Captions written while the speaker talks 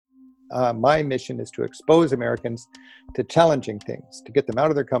My mission is to expose Americans to challenging things, to get them out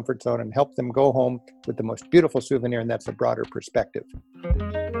of their comfort zone and help them go home with the most beautiful souvenir, and that's a broader perspective.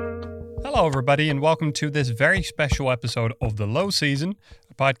 Hello, everybody, and welcome to this very special episode of The Low Season,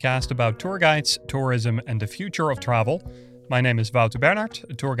 a podcast about tour guides, tourism, and the future of travel. My name is Wouter Bernhard,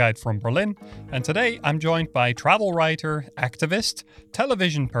 a tour guide from Berlin, and today I'm joined by travel writer, activist,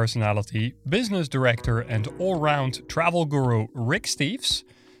 television personality, business director, and all-round travel guru Rick Steves.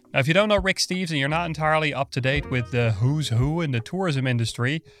 Now, if you don't know Rick Steves and you're not entirely up to date with the who's who in the tourism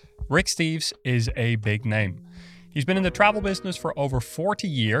industry, Rick Steves is a big name. He's been in the travel business for over 40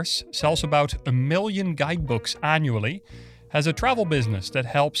 years, sells about 1 million guidebooks annually, has a travel business that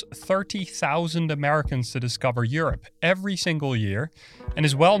helps 30,000 Americans to discover Europe every single year, and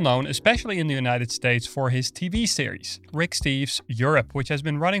is well known, especially in the United States, for his TV series, Rick Steves Europe, which has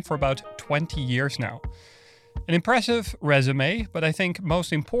been running for about 20 years now. An impressive resume, but I think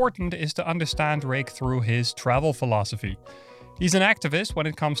most important is to understand Rick through his travel philosophy. He's an activist when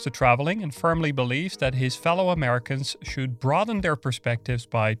it comes to traveling and firmly believes that his fellow Americans should broaden their perspectives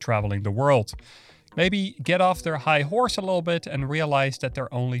by traveling the world. Maybe get off their high horse a little bit and realize that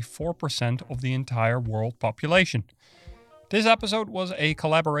they're only 4% of the entire world population. This episode was a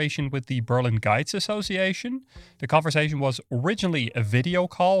collaboration with the Berlin Guides Association. The conversation was originally a video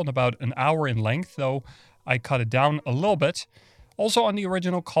call and about an hour in length, though I cut it down a little bit. Also on the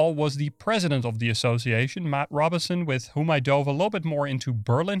original call was the president of the association, Matt Robinson, with whom I dove a little bit more into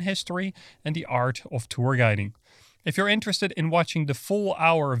Berlin history and the art of tour guiding. If you're interested in watching the full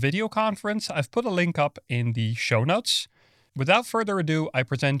hour video conference, I've put a link up in the show notes. Without further ado, I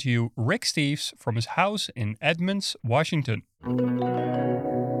present to you Rick Steves from his house in Edmonds, Washington.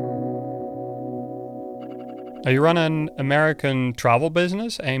 Now, you run an American travel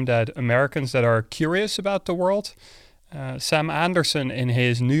business aimed at Americans that are curious about the world. Sam Anderson, in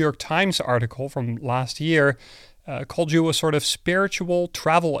his New York Times article from last year, called you a sort of spiritual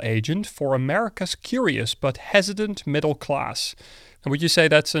travel agent for America's curious but hesitant middle class. And would you say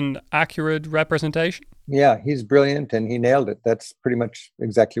that's an accurate representation? Yeah, he's brilliant and he nailed it. That's pretty much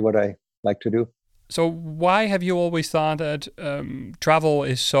exactly what I like to do. So why have you always thought that travel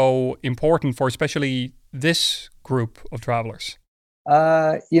is so important for especially this group of travelers?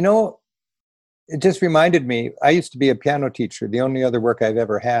 It just reminded me, I used to be a piano teacher. The only other work I've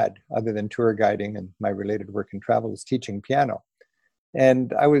ever had, other than tour guiding and my related work in travel, is teaching piano.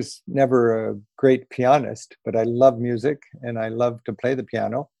 And I was never a great pianist, but I love music and I love to play the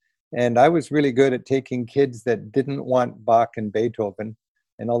piano. And I was really good at taking kids that didn't want Bach and Beethoven,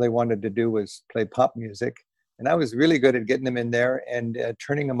 and all they wanted to do was play pop music. And I was really good at getting them in there and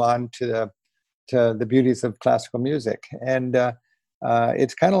turning them on to the beauties of classical music. And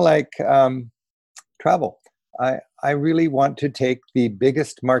it's kind of like travel. I really want to take the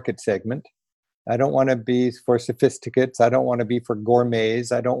biggest market segment. I don't want to be for sophisticates. I don't want to be for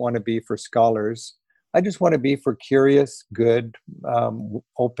gourmets. I don't want to be for scholars. I just want to be for curious, good,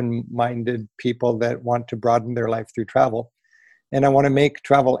 open-minded people that want to broaden their life through travel. And I want to make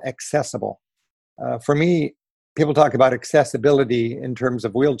travel accessible. For me, people talk about accessibility in terms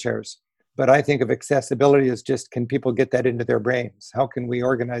of wheelchairs. But I think of accessibility as just, can people get that into their brains? How can we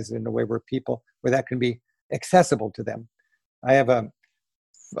organize it in a way where that can be accessible to them? I have a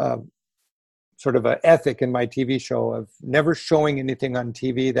sort of an ethic in my TV show of never showing anything on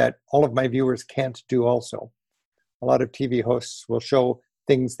TV that all of my viewers can't do also. A lot of TV hosts will show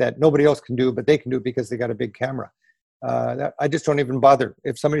things that nobody else can do, but they can do because they got a big camera. I just don't even bother.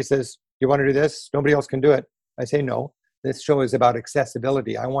 If somebody says, you want to do this? Nobody else can do it. I say no. This show is about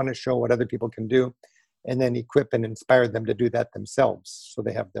accessibility. I want to show what other people can do and then equip and inspire them to do that themselves so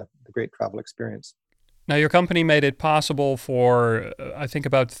they have the great travel experience. Now, your company made it possible for, I think,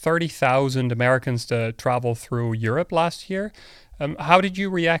 about 30,000 Americans to travel through Europe last year. How did you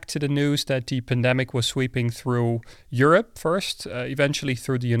react to the news that the pandemic was sweeping through Europe first, eventually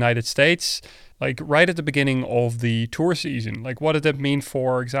through the United States, like right at the beginning of the tour season? Like, what did that mean,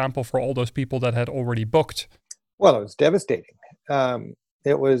 for example, for all those people that had already booked? Well, it was devastating. We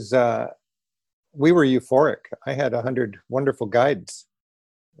were euphoric. I had 100 wonderful guides.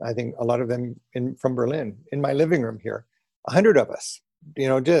 I think a lot of them from Berlin in my living room here. 100 of us,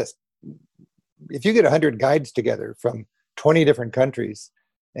 just if you get 100 guides together from 20 different countries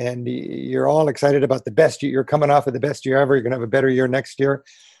and you're all excited about the best year, you're coming off of the best year ever, you're going to have a better year next year.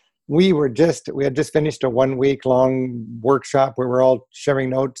 We had just finished a 1 week long workshop where we're all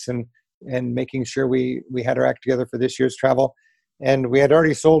sharing notes and making sure we had our act together for this year's travel. And we had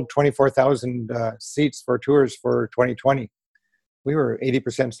already sold 24,000 seats for tours for 2020. We were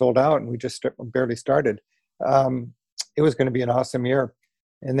 80% sold out and we just barely started. It was going to be an awesome year.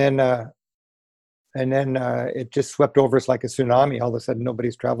 And then it just swept over us like a tsunami. All of a sudden,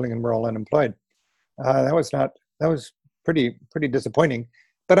 nobody's traveling and we're all unemployed. That was pretty disappointing.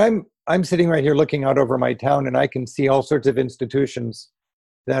 But I'm sitting right here looking out over my town, and I can see all sorts of institutions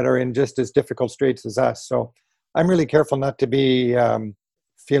that are in just as difficult straits as us. So I'm really careful not to be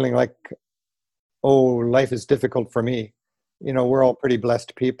feeling like, oh, life is difficult for me. We're all pretty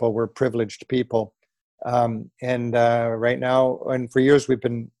blessed people. We're privileged people. And right now, and for years, we've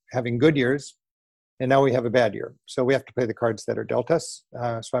been having good years, and now we have a bad year. So we have to play the cards that are dealt us.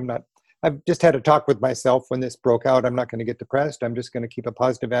 I've just had a talk with myself when this broke out. I'm not going to get depressed. I'm just going to keep a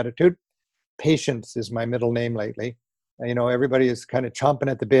positive attitude. Patience is my middle name lately. Everybody is kind of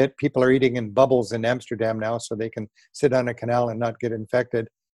chomping at the bit. People are eating in bubbles in Amsterdam now so they can sit on a canal and not get infected.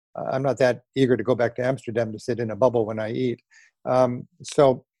 I'm not that eager to go back to Amsterdam to sit in a bubble when I eat.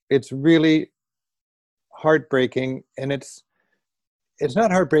 So it's really heartbreaking, and it's not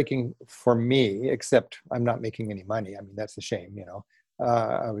heartbreaking for me, except I'm not making any money. I mean, that's a shame,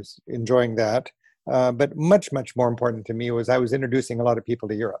 I was enjoying that. But much, much more important to me was I was introducing a lot of people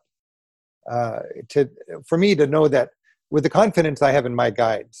to Europe. For me to know that with the confidence I have in my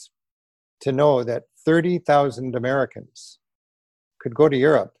guides, to know that 30,000 Americans could go to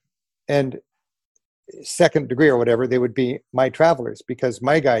Europe and second degree or whatever, they would be my travelers because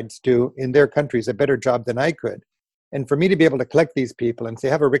my guides do in their countries a better job than I could. And for me to be able to collect these people and say,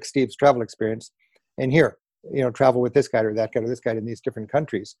 have a Rick Steves travel experience, and here, travel with this guide or that guide or this guide in these different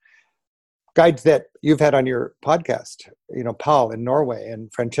countries. Guides that you've had on your podcast, Paul in Norway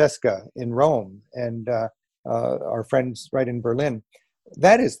and Francesca in Rome and our friends right in Berlin.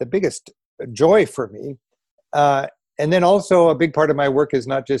 That is the biggest joy for me. And then also a big part of my work is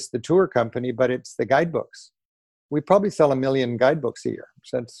not just the tour company, but it's the guidebooks. We probably sell 1 million guidebooks a year.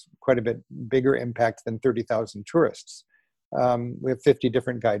 So that's quite a bit bigger impact than 30,000 tourists. We have 50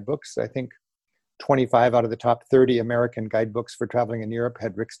 different guidebooks. I think 25 out of the top 30 American guidebooks for traveling in Europe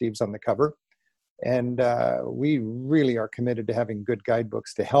had Rick Steves on the cover. And we really are committed to having good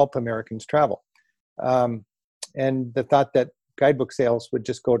guidebooks to help Americans travel. And the thought that guidebook sales would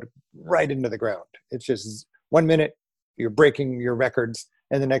just go right into the ground. It's just 1 minute, you're breaking your records,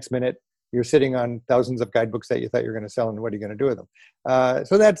 and the next minute, you're sitting on thousands of guidebooks that you thought you were going to sell, and what are you going to do with them?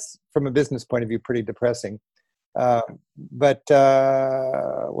 So that's, from a business point of view, pretty depressing. But what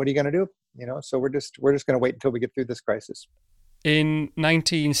are you going to do? So we're just going to wait until we get through this crisis. In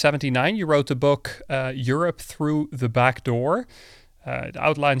 1979, you wrote the book Europe Through the Back Door. It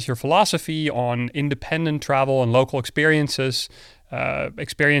outlines your philosophy on independent travel and local experiences,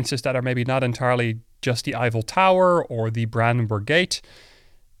 experiences that are maybe not entirely just the Eiffel Tower or the Brandenburg Gate.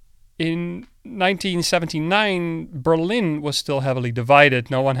 In 1979, Berlin was still heavily divided.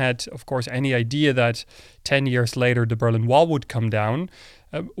 No one had, of course, any idea that 10 years later the Berlin Wall would come down.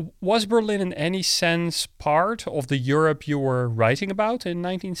 Was Berlin in any sense part of the Europe you were writing about in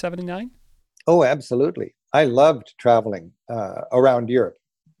 1979? Oh, absolutely. I loved traveling around Europe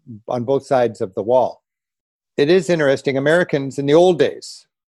on both sides of the wall. It is interesting. Americans in the old days,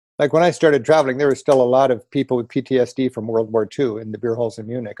 like when I started traveling, there were still a lot of people with PTSD from World War II in the beer halls in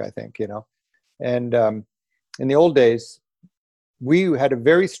Munich, I think, And in the old days, we had a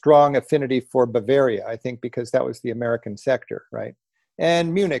very strong affinity for Bavaria, I think, because that was the American sector, right?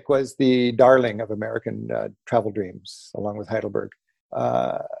 And Munich was the darling of American travel dreams, along with Heidelberg.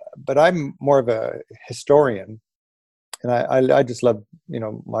 But I'm more of a historian, and I just love,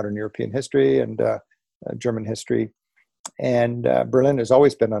 modern European history and German history. And Berlin has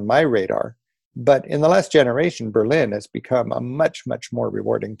always been on my radar. But in the last generation, Berlin has become a much, much more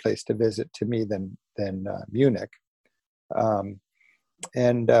rewarding place to visit to me than Munich.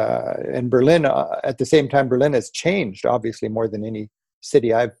 And Berlin, at the same time, Berlin has changed, obviously, more than any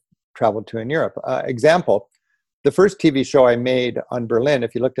city I've traveled to in Europe. Example, the first TV show I made on Berlin,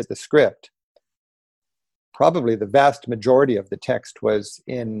 if you looked at the script, probably the vast majority of the text was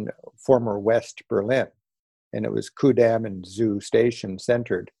in former West Berlin. And it was Kudamm and Zoo Station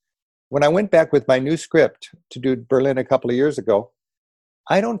centered. When I went back with my new script to do Berlin a couple of years ago,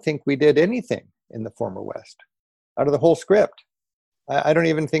 I don't think we did anything in the former West out of the whole script. I don't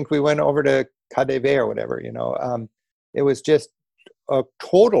even think we went over to KaDeWe or whatever, It was just a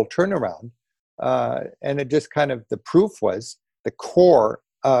total turnaround. And it just kind of, the proof was the core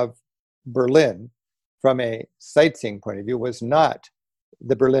of Berlin from a sightseeing point of view was not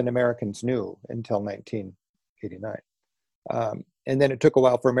the Berlin Americans knew until 1989. And then it took a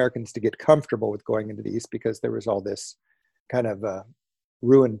while for Americans to get comfortable with going into the East because there was all this kind of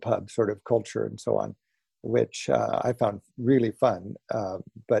ruin pub sort of culture and so on, which I found really fun.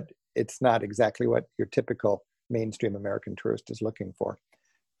 But it's not exactly what your typical mainstream American tourist is looking for.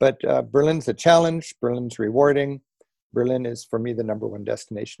 But Berlin's a challenge. Berlin's rewarding. Berlin is, for me, the number one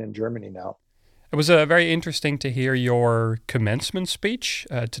destination in Germany now. It was very interesting to hear your commencement speech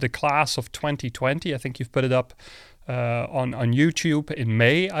to the class of 2020. I think you've put it up on YouTube in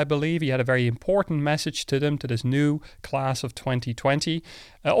May, I believe. You had a very important message to them, to this new class of 2020.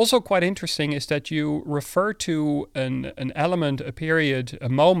 Also quite interesting is that you refer to an element, a period, a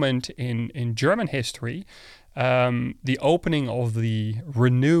moment in German history, the opening of the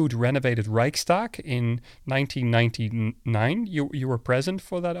renovated Reichstag in 1999. You were present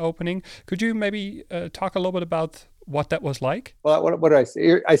for that opening. Could you maybe talk a little bit about what that was like? Well, what do I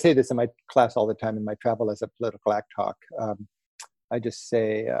say? I say this in my class all the time in my travel as a political act talk. I just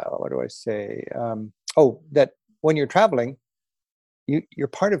say, what do I say? That when you're traveling, you're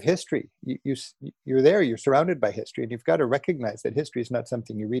part of history. You're there. You're surrounded by history, and you've got to recognize that history is not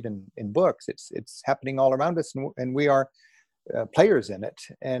something you read in books. It's happening all around us, and we are players in it.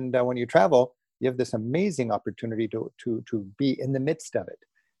 And when you travel, you have this amazing opportunity to be in the midst of it.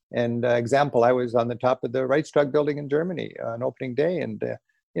 And example, I was on the top of the Reichstag building in Germany on opening day, and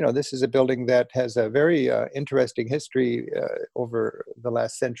this is a building that has a very interesting history over the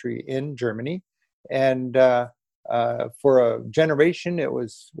last century in Germany, and for a generation, it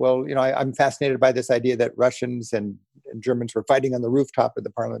was, I'm fascinated by this idea that Russians and Germans were fighting on the rooftop of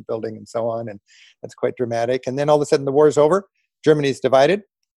the Parliament building and so on, and that's quite dramatic. And then all of a sudden, the war is over. Germany's divided.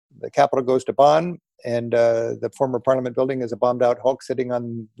 The capital goes to Bonn, and the former Parliament building is a bombed-out Hulk sitting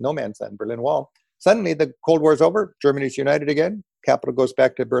on no man's land, Berlin Wall. Suddenly, the Cold War is over. Germany's united again. Capital goes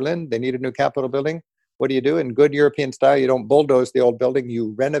back to Berlin. They need a new capital building. What do you do? In good European style, you don't bulldoze the old building.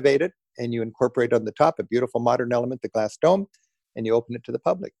 You renovate it, and you incorporate on the top a beautiful modern element, the glass dome, and you open it to the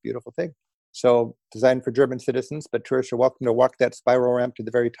public. Beautiful thing. So designed for German citizens, but tourists are welcome to walk that spiral ramp to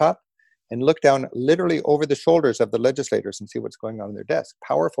the very top and look down literally over the shoulders of the legislators and see what's going on in their desk.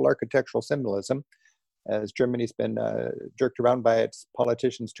 Powerful architectural symbolism, as Germany's been jerked around by its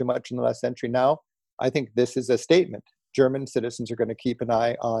politicians too much in the last century now. I think this is a statement. German citizens are going to keep an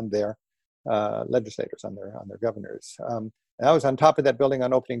eye on their legislators, on their governors. And I was on top of that building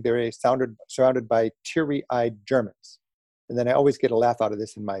on opening day, surrounded by teary-eyed Germans. And then I always get a laugh out of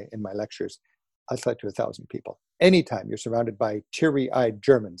this in my lectures. I slept to 1,000 people. Anytime you're surrounded by teary-eyed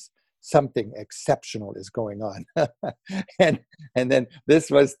Germans, something exceptional is going on. and then this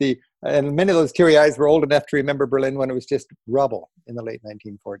was and many of those teary eyes were old enough to remember Berlin when it was just rubble in the late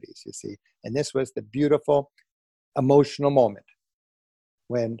 1940s, you see. And this was the beautiful, emotional moment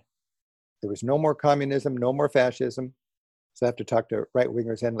when there was no more communism, no more fascism. So I have to talk to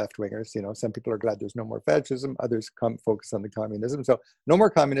right-wingers and left-wingers. Some people are glad there's no more fascism. Others focus on the communism. So no more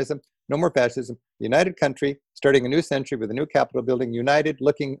communism, no more fascism. United country, starting a new century with a new Capitol building, united,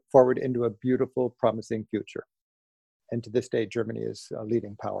 looking forward into a beautiful, promising future. And to this day, Germany is a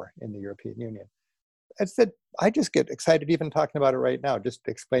leading power in the European Union. I just get excited even talking about it right now, just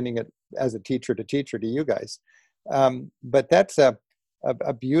explaining it as a teacher to you guys. But that's a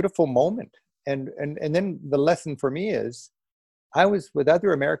beautiful moment. And then the lesson for me is, I was with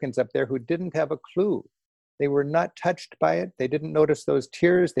other Americans up there who didn't have a clue. They were not touched by it. They didn't notice those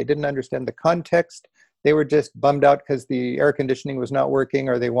tears. They didn't understand the context. They were just bummed out because the air conditioning was not working,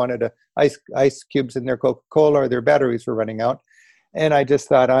 or they wanted ice cubes in their Coca-Cola, or their batteries were running out. And I just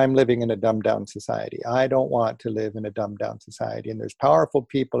thought, I'm living in a dumbed-down society. I don't want to live in a dumbed-down society. And there's powerful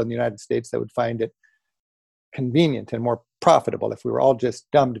people in the United States that would find it convenient and more profitable if we were all just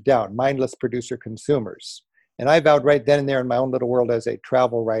dumbed down, mindless producer consumers. And I vowed right then and there in my own little world as a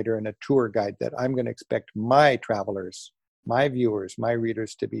travel writer and a tour guide that I'm going to expect my travelers, my viewers, my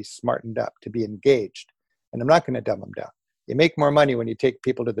readers to be smartened up, to be engaged. And I'm not going to dumb them down. You make more money when you take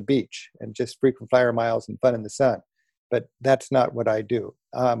people to the beach and just frequent flyer miles and fun in the sun. But that's not what I do.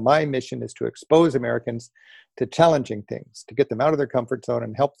 My mission is to expose Americans to challenging things, to get them out of their comfort zone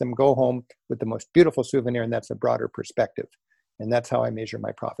and help them go home with the most beautiful souvenir, and that's a broader perspective. And that's how I measure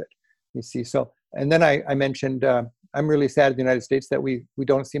my profit. You see, and then I mentioned, I'm really sad in the United States that we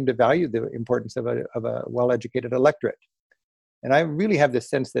don't seem to value the importance of a well-educated electorate. And I really have this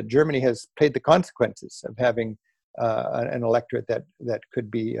sense that Germany has paid the consequences of having an electorate that could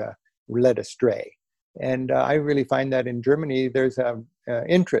be led astray. And I really find that in Germany, there's an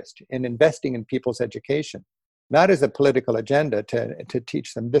interest in investing in people's education, not as a political agenda to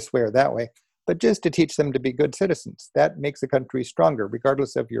teach them this way or that way, but just to teach them to be good citizens. That makes a country stronger,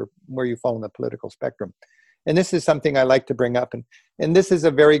 regardless of where you fall in the political spectrum. And this is something I like to bring up. And this is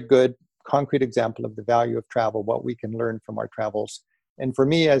a very good, concrete example of the value of travel, what we can learn from our travels. And for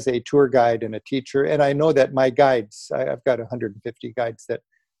me as a tour guide and a teacher, and I know that my guides, I've got 150 guides that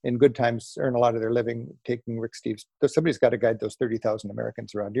in good times earn a lot of their living taking Rick Steves. Somebody's got to guide those 30,000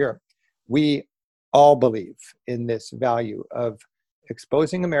 Americans around Europe. We all believe in this value of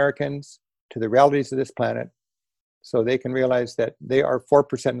exposing Americans to the realities of this planet so they can realize that they are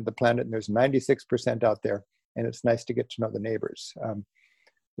 4% of the planet and there's 96% out there, and it's nice to get to know the neighbors.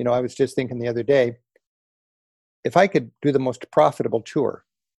 I was just thinking the other day, if I could do the most profitable tour,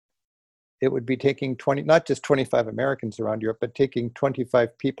 it would be taking not just 25 Americans around Europe, but taking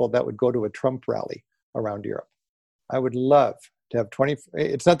 25 people that would go to a Trump rally around Europe. I would love to have 20.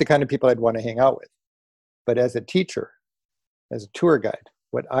 It's not the kind of people I'd want to hang out with, but as a teacher, as a tour guide,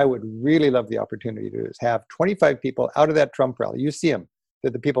 what I would really love the opportunity to do is have 25 people out of that Trump rally. You see them.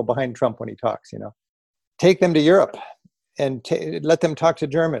 They're the people behind Trump when he talks, Take them to Europe and let them talk to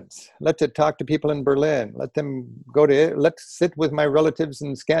Germans. Let's talk to people in Berlin. Let's sit with my relatives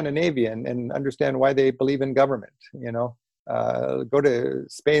in Scandinavia and understand why they believe in government, Go to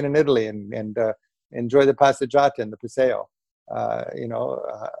Spain and Italy and enjoy the Passeggiata and the Paseo.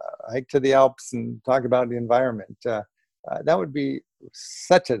 Hike to the Alps and talk about the environment. That would be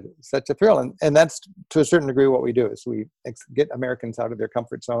such a thrill. And that's to a certain degree what we do is we get Americans out of their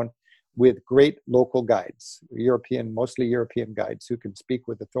comfort zone with great local guides, mostly European guides who can speak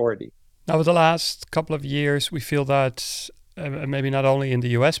with authority. Now, over the last couple of years, we feel that maybe not only in the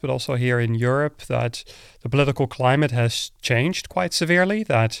US, but also here in Europe, that the political climate has changed quite severely,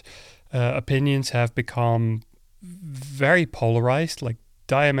 that opinions have become very polarized, like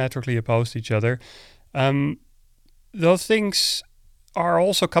diametrically opposed to each other. Those things are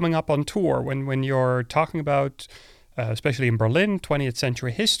also coming up on tour when you're talking about, especially in Berlin, 20th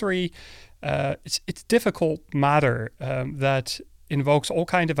century history. It's a difficult matter that invokes all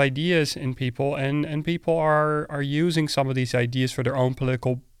kinds of ideas in people, and people are using some of these ideas for their own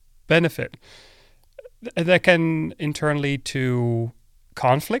political benefit. That can in turn lead to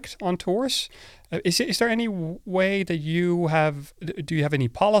conflict on tours. Is there any way that do you have any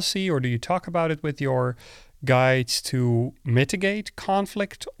policy, or do you talk about it with your guides to mitigate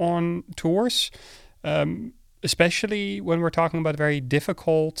conflict on tours? Especially when we're talking about very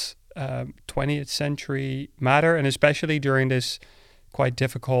difficult 20th century matter, and especially during this quite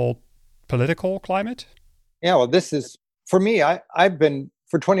difficult political climate? Yeah, well, this is, for me,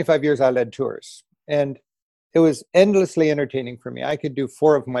 for 25 years, I led tours, and it was endlessly entertaining for me. I could do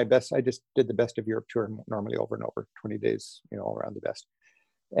 4 of my best. I just did the Best of Europe tour normally over and over, 20 days, all around the best.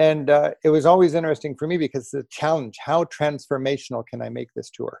 And it was always interesting for me because the challenge, how transformational can I make this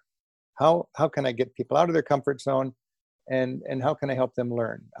tour? How can I get people out of their comfort zone, and how can I help them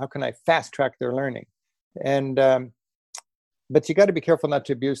learn? How can I fast track their learning? And but you got to be careful not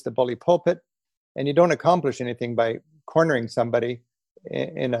to abuse the bully pulpit, and you don't accomplish anything by cornering somebody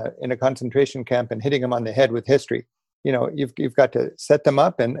in a concentration camp and hitting them on the head with history. You've got to set them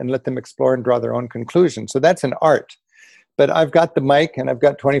up and let them explore and draw their own conclusions. So that's an art. But I've got the mic, and I've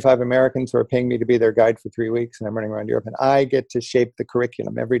got 25 Americans who are paying me to be their guide for 3 weeks, and I'm running around Europe, and I get to shape the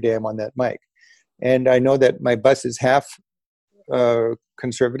curriculum every day I'm on that mic. And I know that my bus is half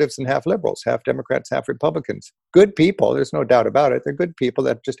conservatives and half liberals, half Democrats, half Republicans. Good people, there's no doubt about it. They're good people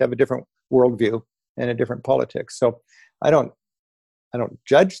that just have a different worldview and a different politics. So I don't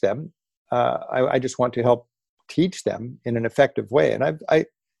judge them. I just want to help teach them in an effective way. And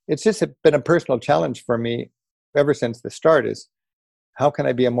it's just been a personal challenge for me ever since the start is, how can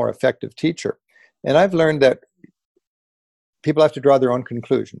I be a more effective teacher? And I've learned that people have to draw their own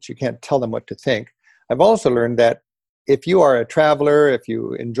conclusions. You can't tell them what to think. I've also learned that if you are a traveler, if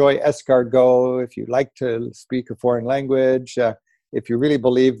you enjoy escargot, if you like to speak a foreign language, if you really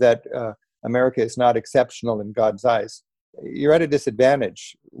believe that America is not exceptional in God's eyes, you're at a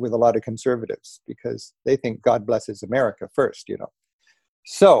disadvantage with a lot of conservatives because they think God blesses America first,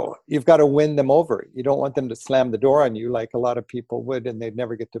 So you've got to win them over. You don't want them to slam the door on you like a lot of people would, and they'd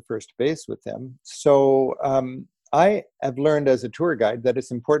never get to first base with them. So I have learned as a tour guide that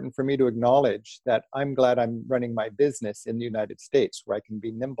it's important for me to acknowledge that I'm glad I'm running my business in the United States, where I can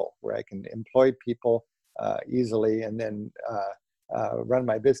be nimble, where I can employ people easily, and then run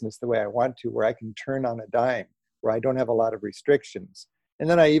my business the way I want to, where I can turn on a dime, where I don't have a lot of restrictions. And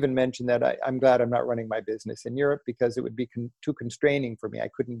then I even mentioned that I'm glad I'm not running my business in Europe because it would be too constraining for me. I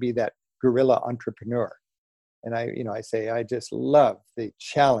couldn't be that guerrilla entrepreneur. And I say I just love the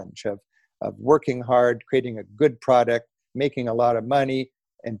challenge of working hard, creating a good product, making a lot of money,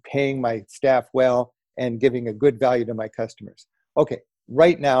 and paying my staff well, and giving a good value to my customers. Okay,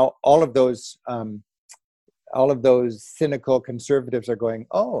 right now, all of those cynical conservatives are going,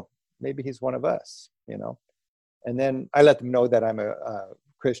 oh, maybe he's one of us, And then I let them know that I'm a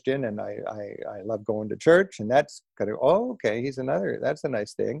Christian, and I love going to church, and that's kind of, oh, okay, that's a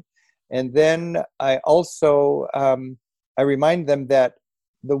nice thing. And then I also, I remind them that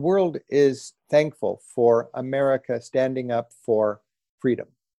the world is thankful for America standing up for freedom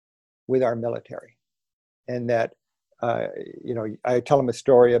with our military. And that, I tell them a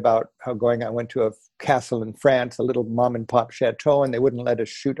story about how I went to a castle in France, a little mom and pop chateau, and they wouldn't let us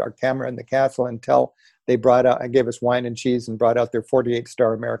shoot our camera in the castle until I gave us wine and cheese and brought out their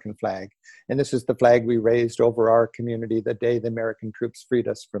 48-star American flag. And this is the flag we raised over our community the day the American troops freed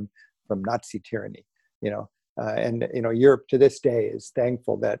us from Nazi tyranny, Europe to this day is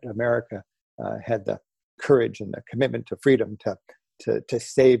thankful that America had the courage and the commitment to freedom to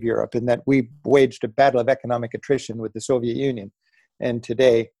save Europe, and that we waged a battle of economic attrition with the Soviet Union. And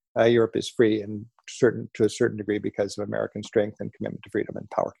today, Europe is free and to a certain degree because of American strength and commitment to freedom and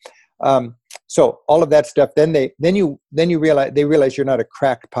power. So all of that stuff. Then you realize you're not a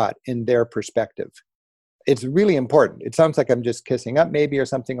crackpot in their perspective. It's really important. It sounds like I'm just kissing up, maybe, or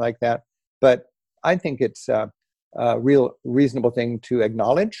something like that, but I think it's a real reasonable thing to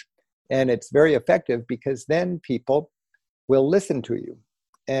acknowledge, and it's very effective because then people will listen to you,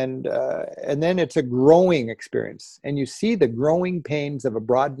 and then it's a growing experience, and you see the growing pains of a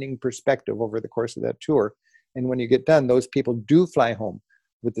broadening perspective over the course of that tour. And when you get done, those people do fly home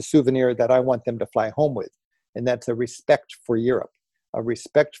with the souvenir that I want them to fly home with, and that's a respect for Europe, a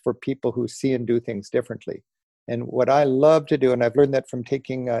respect for people who see and do things differently. And what I love to do, and I've learned that from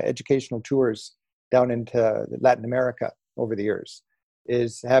taking educational tours down into Latin America over the years,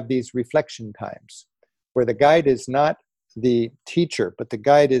 is have these reflection times where the guide is not the teacher, but the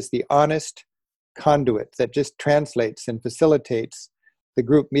guide is the honest conduit that just translates and facilitates the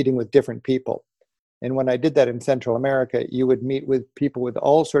group meeting with different people. And when I did that in Central America, you would meet with people with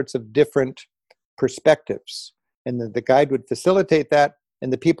all sorts of different perspectives. And the guide would facilitate that,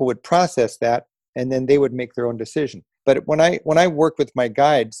 and the people would process that, and then they would make their own decision. But when I work with my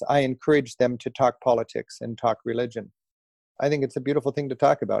guides, I encourage them to talk politics and talk religion. I think it's a beautiful thing to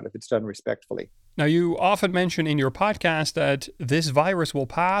talk about if it's done respectfully. Now, you often mention in your podcast that this virus will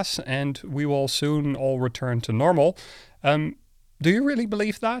pass and we will soon all return to normal. Do you really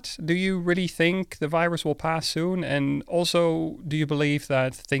believe that? Do you really think the virus will pass soon? And also, do you believe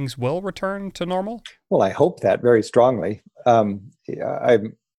that things will return to normal? Well, I hope that very strongly.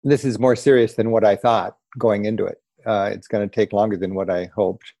 This is more serious than what I thought going into it. It's going to take longer than what I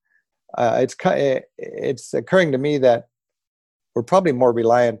hoped. It's occurring to me that we're probably more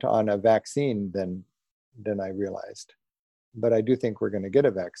reliant on a vaccine than I realized. But I do think we're going to get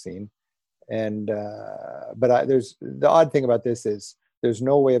a vaccine. And there's the odd thing about this is there's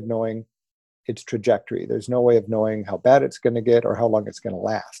no way of knowing its trajectory. There's no way of knowing how bad it's going to get or how long it's going to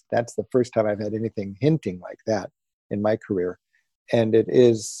last. That's the first time I've had anything hinting like that in my career. And it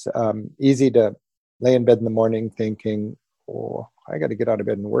is easy to lay in bed in the morning thinking, oh, I got to get out of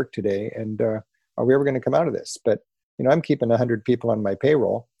bed and work today. And are we ever going to come out of this? But I'm keeping 100 people on my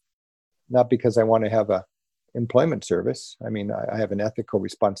payroll, not because I want to have a employment service. I mean, I have an ethical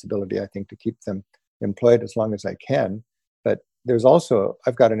responsibility, I think, to keep them employed as long as I can. But there's also,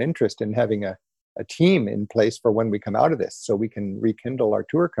 I've got an interest in having a team in place for when we come out of this so we can rekindle our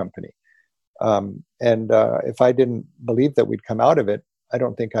tour company. If I didn't believe that we'd come out of it, I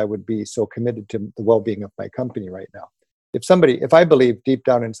don't think I would be so committed to the well-being of my company right now. If I believe deep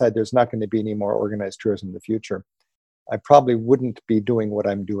down inside there's not going to be any more organized tourism in the future, I probably wouldn't be doing what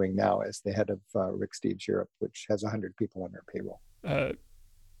I'm doing now as the head of Rick Steves Europe, which has 100 people on their payroll.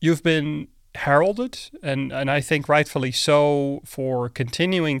 You've been heralded, and I think rightfully so, for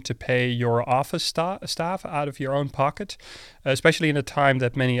continuing to pay your office staff out of your own pocket, especially in a time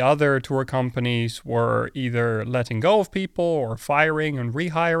that many other tour companies were either letting go of people or firing and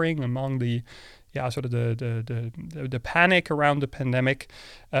rehiring among the panic around the pandemic.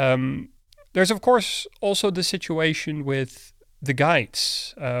 There's, of course, also the situation with the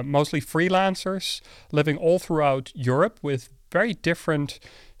guides, mostly freelancers living all throughout Europe with very different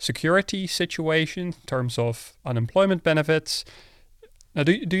security situations in terms of unemployment benefits. Now,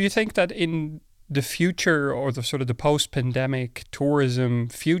 do you think that in the future, or the post-pandemic tourism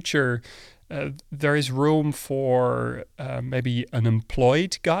future, there is room for maybe an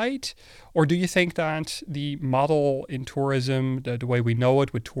employed guide? Or do you think that the model in tourism, the way we know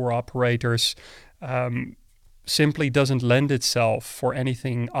it with tour operators, simply doesn't lend itself for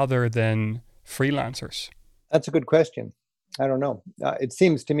anything other than freelancers? That's a good question. I don't know. It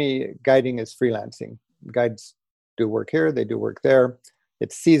seems to me guiding is freelancing. Guides do work here, they do work there.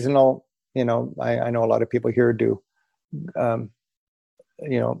 It's seasonal. I know a lot of people here do,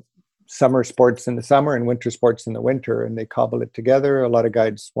 summer sports in the summer and winter sports in the winter, and they cobble it together. A lot of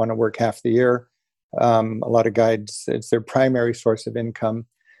guides want to work half the year. A lot of guides, it's their primary source of income.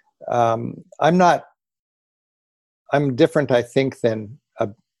 I'm different, I think, than a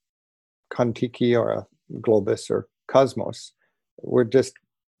Contiki or a Globus or Cosmos. We're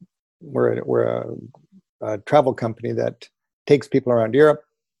a travel company that takes people around Europe.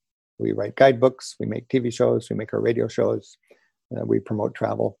 We write guidebooks, we make TV shows, we make our radio shows, we promote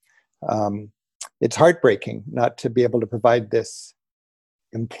travel. It's heartbreaking not to be able to provide this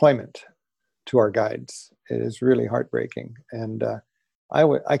employment to our guides. It is really heartbreaking. And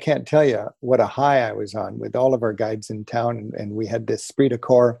I can't tell you what a high I was on with all of our guides in town. And we had this esprit de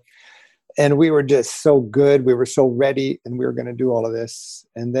corps. And we were just so good. We were so ready, and we were going to do all of this.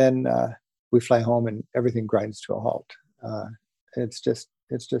 And then we fly home, and everything grinds to a halt. It's just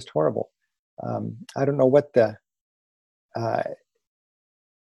horrible. I don't know what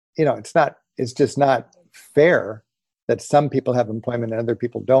it's just not fair that some people have employment and other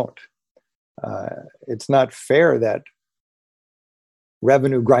people don't. It's not fair that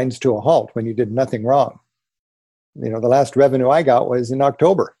revenue grinds to a halt when you did nothing wrong. The last revenue I got was in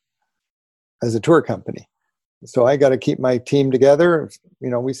October as a tour company. So I got to keep my team together. We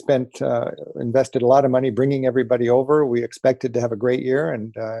invested a lot of money bringing everybody over. We expected to have a great year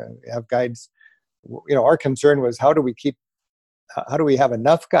and have guides. Our concern was how do we have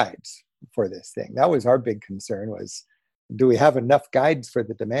enough guides for this thing? That was our big concern, was do we have enough guides for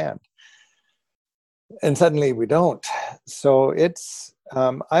the demand? And suddenly we don't. So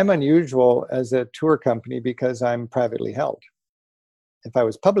I'm unusual as a tour company because I'm privately held. If I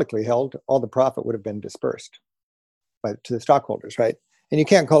was publicly held, all the profit would have been dispersed to the stockholders, right? And you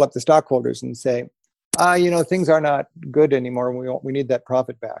can't call up the stockholders and say, things are not good anymore. We need that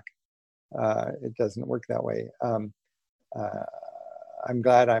profit back. It doesn't work that way. I'm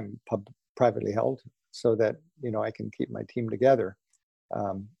glad I'm privately held so that I can keep my team together.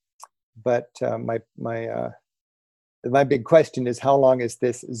 But my big question is, how long is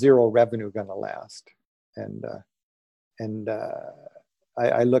this zero revenue going to last? And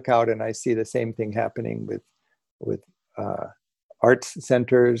I look out and I see the same thing happening with arts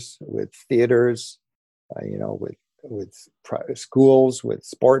centers, with theaters, with schools, with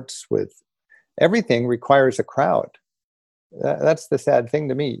sports, with everything requires a crowd. That's the sad thing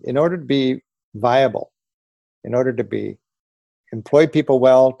to me. In order to be viable, in order to employ people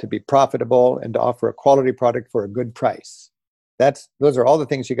well, to be profitable, and to offer a quality product for a good price, those are all the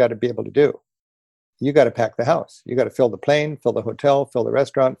things you got to be able to do. You got to pack the house. You got to fill the plane, fill the hotel, fill the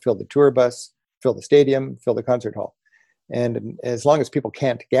restaurant, fill the tour bus, fill the stadium, fill the concert hall. And as long as people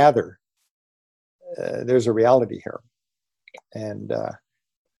can't gather, there's a reality here. And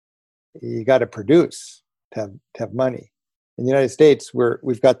you got to produce to have money. In the United States,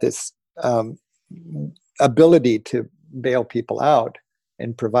 we've got this ability to bail people out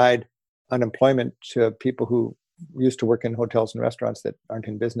and provide unemployment to people who used to work in hotels and restaurants that aren't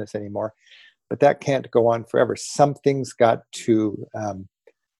in business anymore. But that can't go on forever. Something's got to,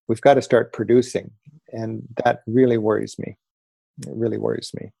 we've got to start producing. And that really worries me. It really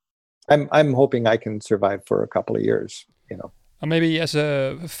worries me. I'm hoping I can survive for a couple of years, Maybe as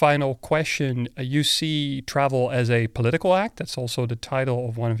a final question, you see travel as a political act. That's also the title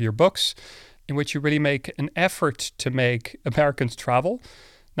of one of your books, in which you really make an effort to make Americans travel.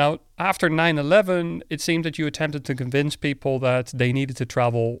 Now, after 9/11, it seemed that you attempted to convince people that they needed to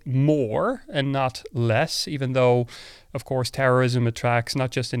travel more and not less, even though, of course, terrorism attacks, not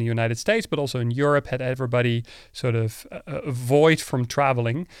just in the United States, but also in Europe, had everybody sort of avoid from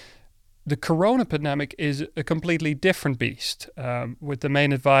traveling. The corona pandemic is a completely different beast, with the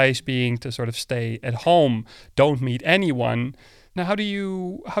main advice being to sort of stay at home, don't meet anyone. Now, how do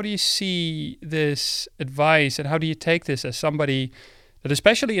you see this advice, and how do you take this as somebody that,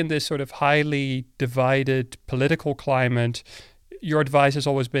 especially in this sort of highly divided political climate, your advice has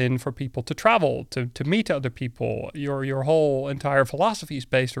always been for people to travel, to meet other people. Your whole entire philosophy is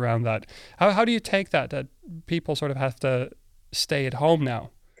based around that. How do you take that people sort of have to stay at home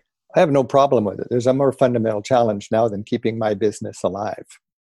now? I have no problem with it. There's a more fundamental challenge now than keeping my business alive,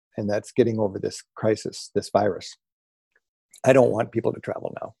 and that's getting over this crisis, this virus. I don't want people to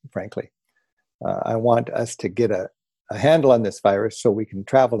travel now, frankly. I want us to get a handle on this virus so we can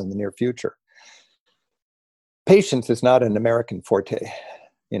travel in the near future. Patience is not an American forte.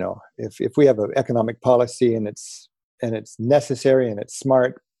 If we have an economic policy and it's necessary and it's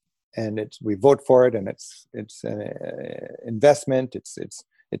smart and we vote for it and it's an investment, it's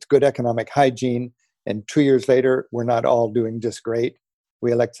good economic hygiene, and 2 years later we're not all doing just great,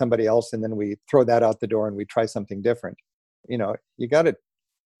 we elect somebody else and then we throw that out the door and we try something different. You got to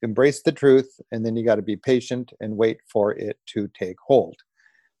embrace the truth, and then you got to be patient and wait for it to take hold.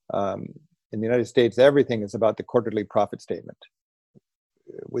 In the United States, everything is about the quarterly profit statement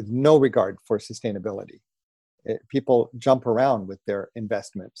with no regard for sustainability. People jump around with their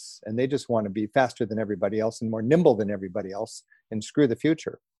investments, and they just want to be faster than everybody else and more nimble than everybody else and screw the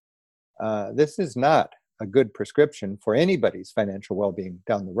future. This is not a good prescription for anybody's financial well-being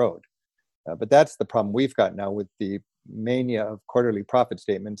down the road. But that's the problem we've got now with the mania of quarterly profit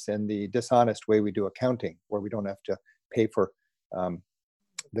statements and the dishonest way we do accounting, where we don't have to pay for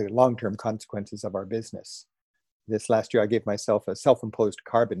the long-term consequences of our business. This last year, I gave myself a self-imposed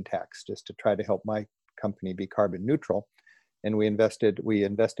carbon tax just to try to help my company be carbon neutral. And we invested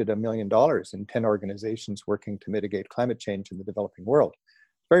 $1 million in 10 organizations working to mitigate climate change in the developing world.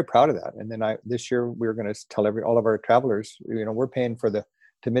 Very proud of that. And then this year, we're going to tell all of our travelers, we're paying for to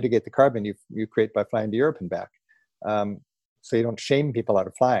mitigate the carbon you create by flying to Europe and back. So you don't shame people out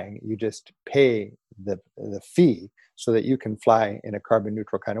of flying. You just pay the fee so that you can fly in a carbon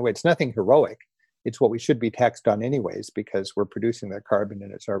neutral kind of way. It's nothing heroic. It's what we should be taxed on anyways, because we're producing that carbon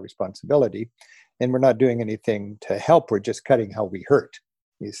and it's our responsibility. And we're not doing anything to help. We're just cutting how we hurt,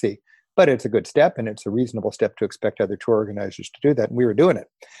 you see. But it's a good step, and it's a reasonable step to expect other tour organizers to do that. And we were doing it.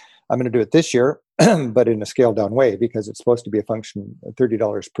 I'm going to do it this year, but in a scaled down way, because it's supposed to be a function of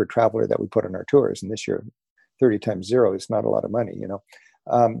 $30 per traveler that we put on our tours. And this year, 30 times 0 is not a lot of money,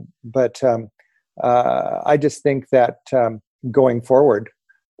 I just think that going forward,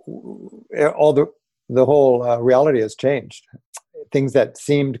 the whole reality has changed. Things that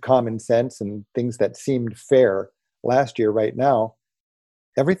seemed common sense and things that seemed fair last year, right now,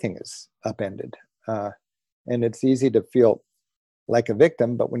 everything is upended. And it's easy to feel like a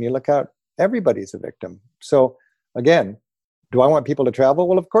victim, but when you look out, everybody's a victim. So again, do I want people to travel?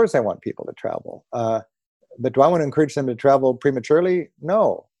 Well, of course I want people to travel. But do I want to encourage them to travel prematurely?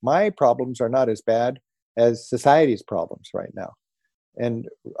 No. My problems are not as bad as society's problems right now. And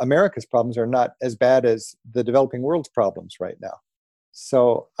America's problems are not as bad as the developing world's problems right now.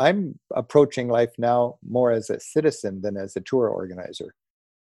 So I'm approaching life now more as a citizen than as a tour organizer,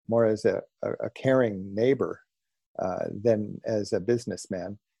 more as a caring neighbor than as a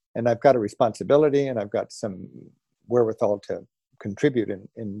businessman. And I've got a responsibility, and I've got some wherewithal to contribute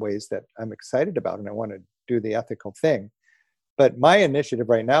in ways that I'm excited about, and I want to do the ethical thing. But my initiative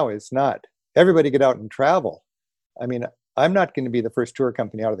right now is not everybody get out and travel. I mean, I'm not going to be the first tour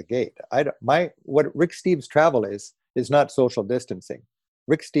company out of the gate. What Rick Steves travel is not social distancing.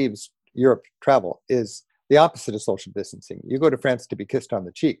 Rick Steves Europe travel is the opposite of social distancing. You go to France to be kissed on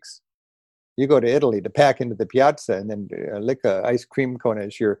the cheeks. You go to Italy to pack into the piazza and then lick a ice cream cone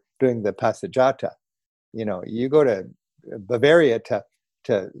as you're doing the passeggiata. You go to Bavaria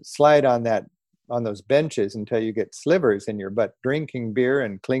to slide on those benches until you get slivers in your butt, drinking beer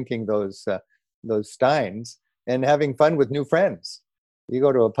and clinking those steins and having fun with new friends. You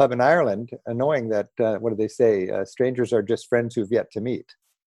go to a pub in Ireland, knowing that, what do they say? Strangers are just friends who've yet to meet.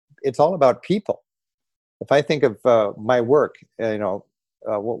 It's all about people. If I think of my work,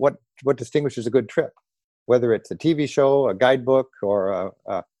 what distinguishes a good trip, whether it's a TV show, a guidebook, or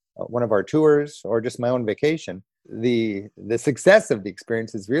one of our tours, or just my own vacation, the success of the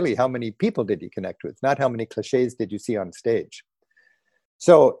experience is really how many people did you connect with, not how many cliches did you see on stage.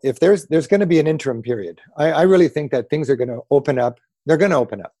 So if there's going to be an interim period, I really think that things are going to open up. They're going to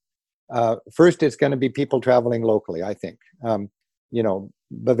open up. First, it's going to be people traveling locally, I think.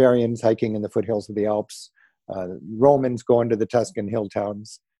 Bavarians hiking in the foothills of the Alps, Romans going to the Tuscan hill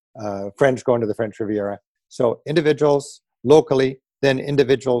towns, French going to the French Riviera. So individuals locally, then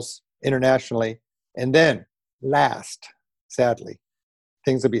individuals internationally, and then last, sadly,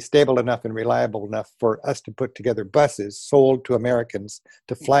 things will be stable enough and reliable enough for us to put together buses sold to Americans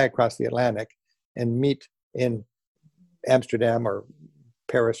to fly across the Atlantic and meet in Amsterdam or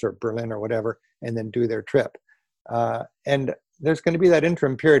Paris or Berlin or whatever, and then do their trip. And there's going to be that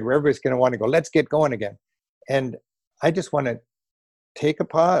interim period where everybody's going to want to go, let's get going again. And I just want to take a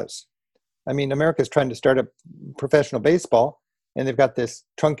pause. I mean, America's trying to start up professional baseball, and they've got this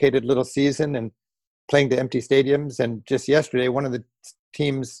truncated little season and playing to empty stadiums. And just yesterday, one of the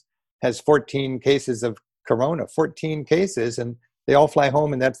teams has 14 cases of corona, 14 cases, and they all fly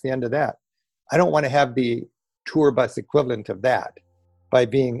home, and that's the end of that. I don't want to have the tour bus equivalent of that by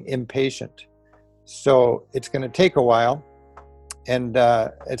being impatient. So it's going to take a while. And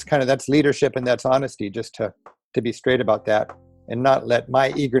it's that's leadership and that's honesty, just to be straight about that and not let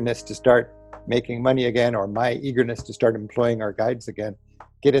my eagerness to start making money again or my eagerness to start employing our guides again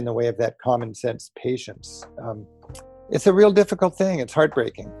get in the way of that common sense patience. It's a real difficult thing. It's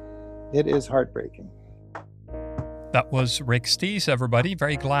heartbreaking. It is heartbreaking. That was Rick Stees, everybody.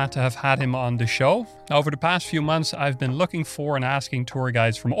 Very glad to have had him on the show. Over the past few months, I've been looking for and asking tour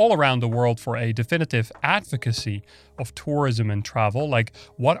guides from all around the world for a definitive advocacy of tourism and travel. Like,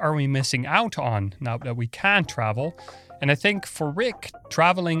 what are we missing out on now that we can travel? And I think for Rick,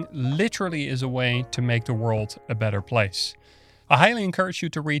 traveling literally is a way to make the world a better place. I highly encourage you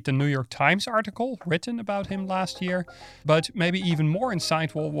to read the New York Times article written about him last year, but maybe even more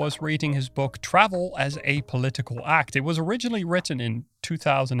insightful was reading his book Travel as a Political Act. It was originally written in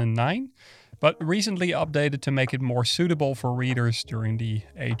 2009, but recently updated to make it more suitable for readers during the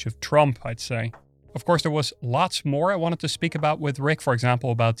age of Trump, I'd say. Of course, there was lots more I wanted to speak about with Rick, for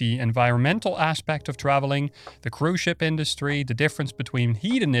example, about the environmental aspect of traveling, the cruise ship industry, the difference between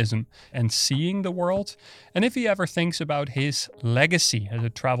hedonism and seeing the world, and if he ever thinks about his legacy as a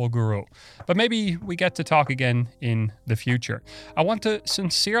travel guru. But maybe we get to talk again in the future. I want to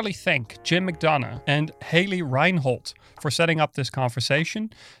sincerely thank Jim McDonough and Haley Reinhold for setting up this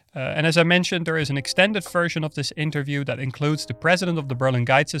conversation. And as I mentioned, there is an extended version of this interview that includes the president of the Berlin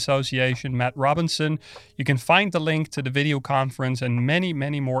Guides Association, Matt Robinson. You can find the link to the video conference and many,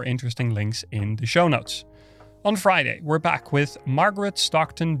 many more interesting links in the show notes. On Friday, we're back with Margaret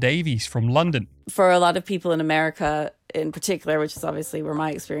Stockton Davies from London. For a lot of people in America in particular, which is obviously where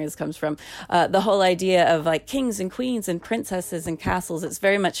my experience comes from, the whole idea of like kings and queens and princesses and castles, it's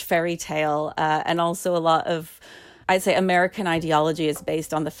very much fairy tale, and also a lot of, I'd say, American ideology is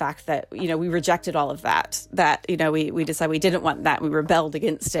based on the fact that, we rejected all of that, we decided we didn't want that. We rebelled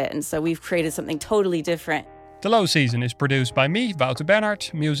against it. And so we've created something totally different. The Low Season is produced by me, Wouter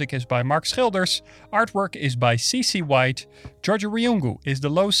Bernhard. Music is by Mark Schilders. Artwork is by CC White. Georgia Ryungu is the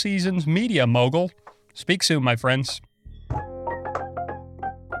Low Season's media mogul. Speak soon, my friends.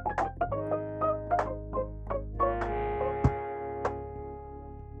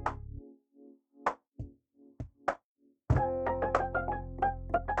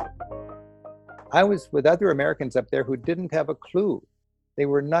 I was with other Americans up there who didn't have a clue. They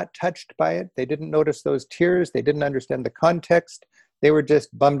were not touched by it. They didn't notice those tears. They didn't understand the context. They were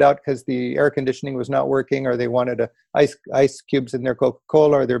just bummed out because the air conditioning was not working, or they wanted ice cubes in their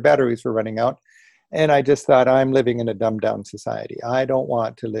Coca-Cola, or their batteries were running out. And I just thought, I'm living in a dumbed-down society. I don't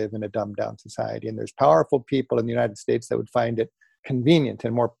want to live in a dumbed-down society. And there's powerful people in the United States that would find it convenient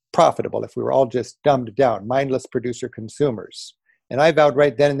and more profitable if we were all just dumbed down, mindless producer consumers. And I vowed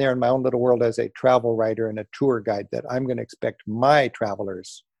right then and there in my own little world as a travel writer and a tour guide that I'm going to expect my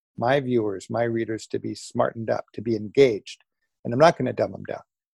travelers, my viewers, my readers to be smartened up, to be engaged. And I'm not going to dumb them down.